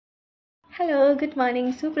Hello, good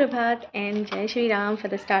morning, Suprabhat, and Jai Shri Ram for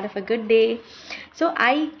the start of a good day. So,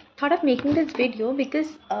 I thought of making this video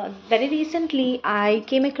because very recently I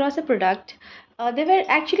came across a product. There were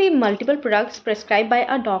actually multiple products prescribed by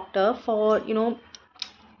a doctor for,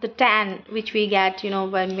 the tan which we get,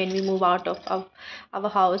 when we move out of our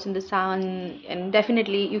house in the sun. And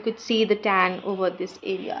definitely you could see the tan over this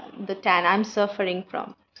area, the tan I'm suffering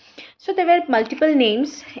from. So there were multiple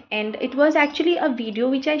names, and it was actually a video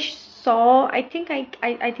which I saw. I think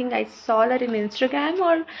I saw that in Instagram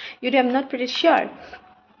or YouTube. I'm not pretty sure.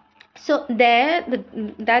 So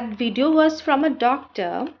that video was from a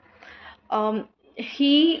doctor.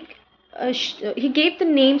 He gave the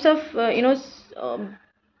names of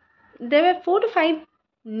there were 4 to 5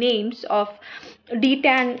 names of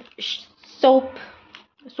detan soap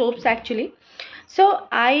soaps actually. So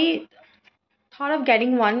I thought of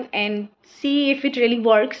getting one and see if it really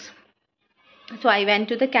works. So I went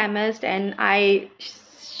to the chemist and I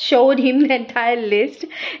showed him the entire list,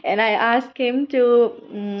 and I asked him to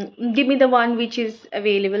give me the one which is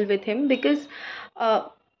available with him, because to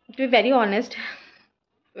be very honest,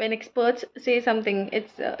 when experts say something,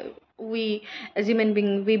 it's we as human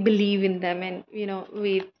being, we believe in them, and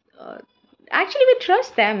we uh, actually we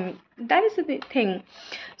trust them. That is the thing.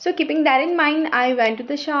 So keeping that in mind, I went to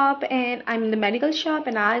the shop, and I'm in the medical shop,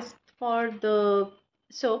 and asked for the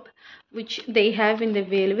soap which they have in the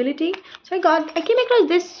availability. So I came across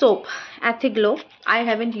this soap, Ethiglo. I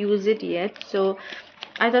haven't used it yet, so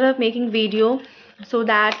I thought of making video, so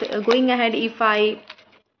that going ahead, if I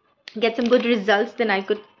get some good results, then I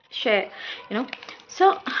could share,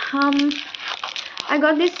 so I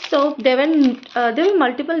got this soap. There were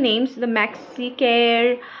multiple names. The Maxi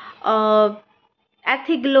Care, uh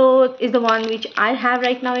Ethiglo is the one which I have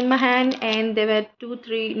right now in my hand, and there were 2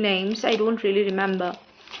 3 names, I don't really remember.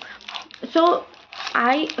 So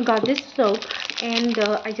I got this soap, and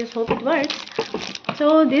I just hope it works.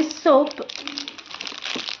 So this soap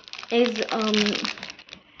is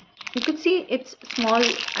you could see it's small.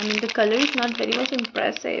 I mean, the color is not very much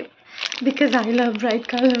impressive because I love bright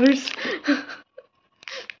colors.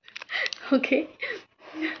 Okay.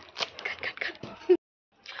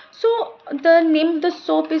 So the name of the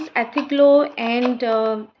soap is Ethiglo, and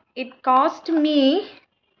it cost me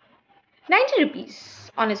 90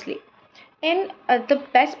 rupees, honestly. And the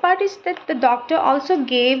best part is that the doctor also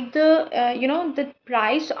gave the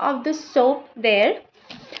price of the soap there,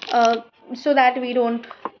 uh, so that we don't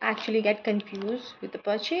actually get confused with the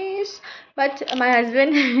purchase. But my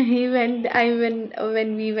husband, he went I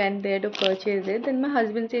when we went there to purchase it, then my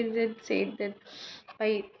husband said that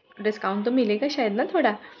by discount तो मिलेगा शायद ना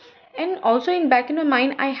थोड़ा. And also in back in my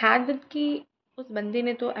mind I had that कि उस बंदे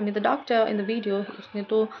ने तो, I mean the doctor in the video, उसने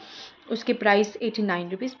तो उसकी प्राइस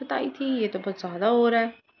 89 रुपीज़ बताई थी. ये तो बहुत ज़्यादा हो रहा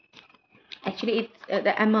है. Actually it's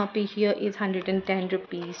the MRP here is 110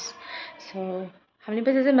 rupees. So हमने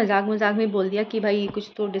बस ऐसे मजाक मजाक में बोल दिया कि भाई कुछ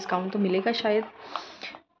तो डिस्काउंट तो मिलेगा शायद.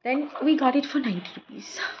 Then we got it for 90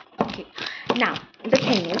 rupees. Okay, now the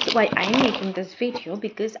thing is why I'm making this video,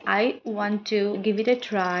 because I want to give it a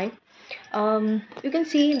try. You can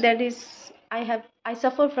see that is I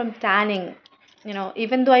suffer from tanning,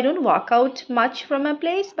 even though I don't walk out much from my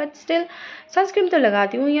place, but still sunscreen तो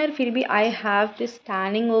लगाती हूँ यार, फिर भी I have this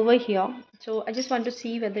tanning over here. So I just want to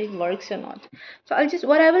see whether it works or not. So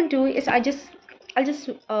what I will do is I'll just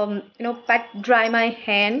pat dry my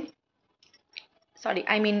hand. Sorry,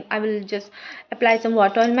 I mean I will just apply some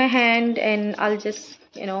water on my hand, and I'll just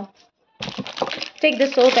take the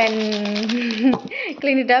soap and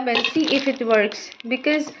clean it up and see if it works,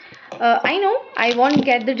 because I know I won't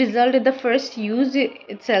get the result at the first use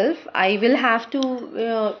itself. I will have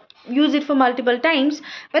to use it for multiple times,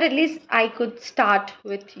 but at least I could start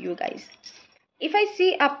with you guys. If I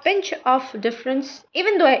see a pinch of difference,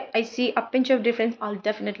 even though I see a pinch of difference, I'll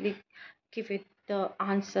definitely give it the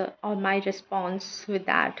answer or my response with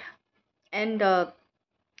that. And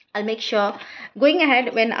I'll make sure going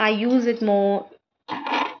ahead when I use it more,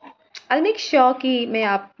 I'll make sure कि मैं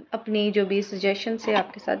अपनी जो भी suggestions है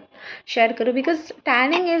आपके साथ share करूँ, because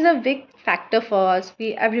tanning is a big factor for us.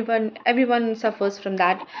 Everyone suffers from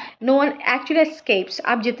that. No one actually escapes.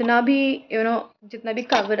 आप जितना भी जितना भी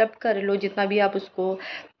cover up कर लो, जितना भी आप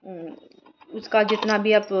उसका जितना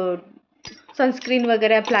भी आप sunscreen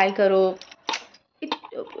वगैरह apply करो,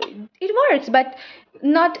 it works, but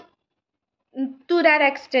not to that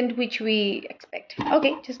extent which we expect.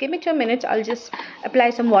 Okay, just give me 2 minutes. I'll just apply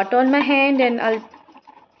some water on my hand, and I'll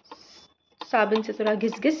साबुन से थोड़ा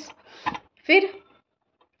घिस घिस, फिर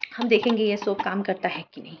हम देखेंगे ये सोप काम करता है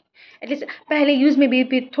कि नहीं. एटलीस्ट पहले यूज़ में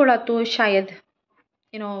भी थोड़ा तो शायद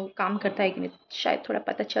काम करता है कि नहीं, शायद थोड़ा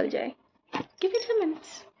पता चल जाए. Give it 2 minutes.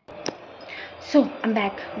 So I'm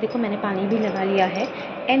back. देखो मैंने पानी भी लगा लिया है.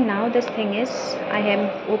 And now this thing is I have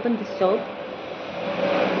opened the soap.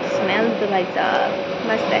 Smells the भाई साहब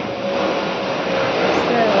मस्त है.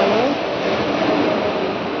 So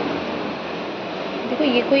देखो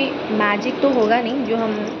ये कोई मैजिक तो होगा नहीं जो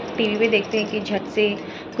हम टीवी पे देखते हैं कि झट से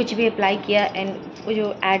कुछ भी अप्लाई किया एंड वो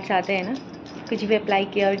जो एड्स आते हैं ना, कुछ भी अप्लाई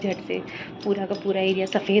किया और झट से पूरा का पूरा एरिया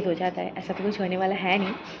सफ़ेद हो जाता है. ऐसा तो कुछ होने वाला है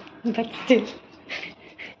नहीं, बट स्टिल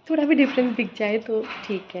थोड़ा भी डिफरेंस दिख जाए तो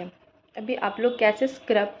ठीक है. अभी आप लोग कैसे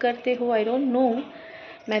स्क्रब करते हो आई डोंट नो.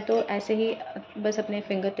 मैं तो ऐसे ही बस अपने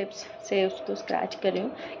फिंगर टिप्स से उसको स्क्रैच कर रही हूँ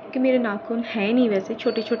क्योंकि मेरे नाखून हैं नहीं, वैसे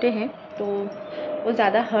छोटे छोटे हैं तो वो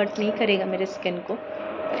ज़्यादा हर्ट नहीं करेगा मेरे स्किन को.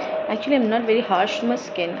 Actually I am not very harsh to my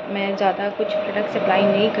skin. मैं ज़्यादा कुछ प्रोडक्ट्स अप्लाई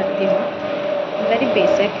नहीं करती हूँ, वेरी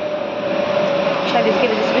बेसिक. शायद इसकी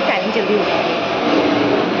वजह से भी टैनिंग जल्दी हो जाती है.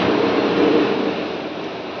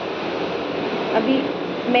 अभी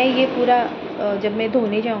मैं ये पूरा जब मैं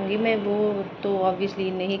धोने जाऊँगी मैं वो तो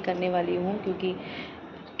ऑब्वियसली नहीं करने वाली हूँ क्योंकि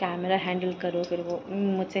कैमरा हैंडल करो फिर वो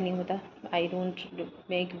मुझसे नहीं होता. आई डोंट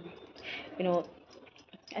मेक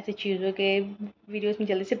ऐसी चीज़ों के वीडियोस में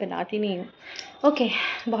जल्दी से बनाती नहीं हूँ. ओके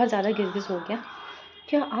बहुत ज़्यादा घिस हो गया.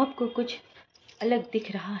 क्या आपको कुछ अलग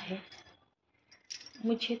दिख रहा है?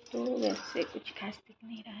 मुझे तो वैसे कुछ खास दिख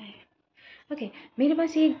नहीं रहा है. ओके मेरे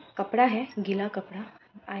पास ये कपड़ा है, गीला कपड़ा.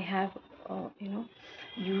 I have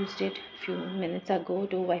used it few minutes ago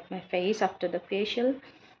to wipe my face after the facial,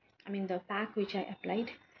 I mean the pack which I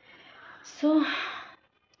applied. So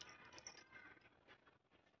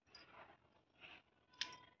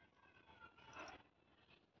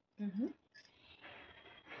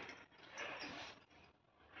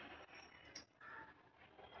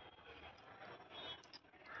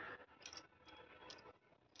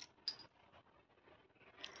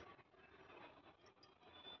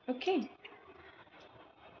okay,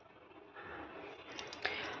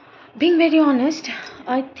 being very honest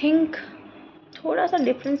I think थोड़ा सा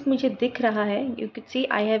डिफरेंस मुझे दिख रहा है. You can see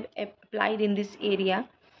I have applied in this area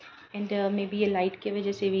and may be ये light की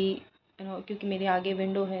वजह से भी क्योंकि मेरे आगे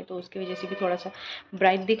विंडो है तो उसकी वजह से भी थोड़ा सा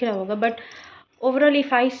ब्राइट दिख रहा होगा. But overall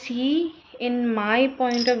if I C in my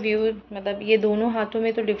point of view मतलब ये दोनों हाथों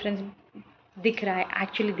में तो डिफरेंस दिख रहा है,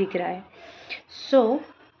 एक्चुअली दिख रहा है. सो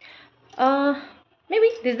maybe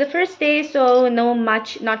this is the first day so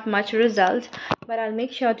not much results, but I'll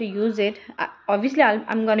make sure to use it. Obviously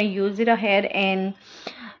I'm gonna use it ahead and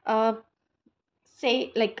say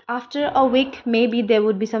like after a week maybe there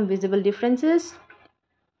would be some visible differences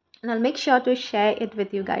and I'll make sure to share it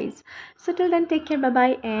with you guys. So till then take care, bye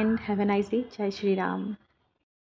bye and have a nice day. Jai Shri Ram.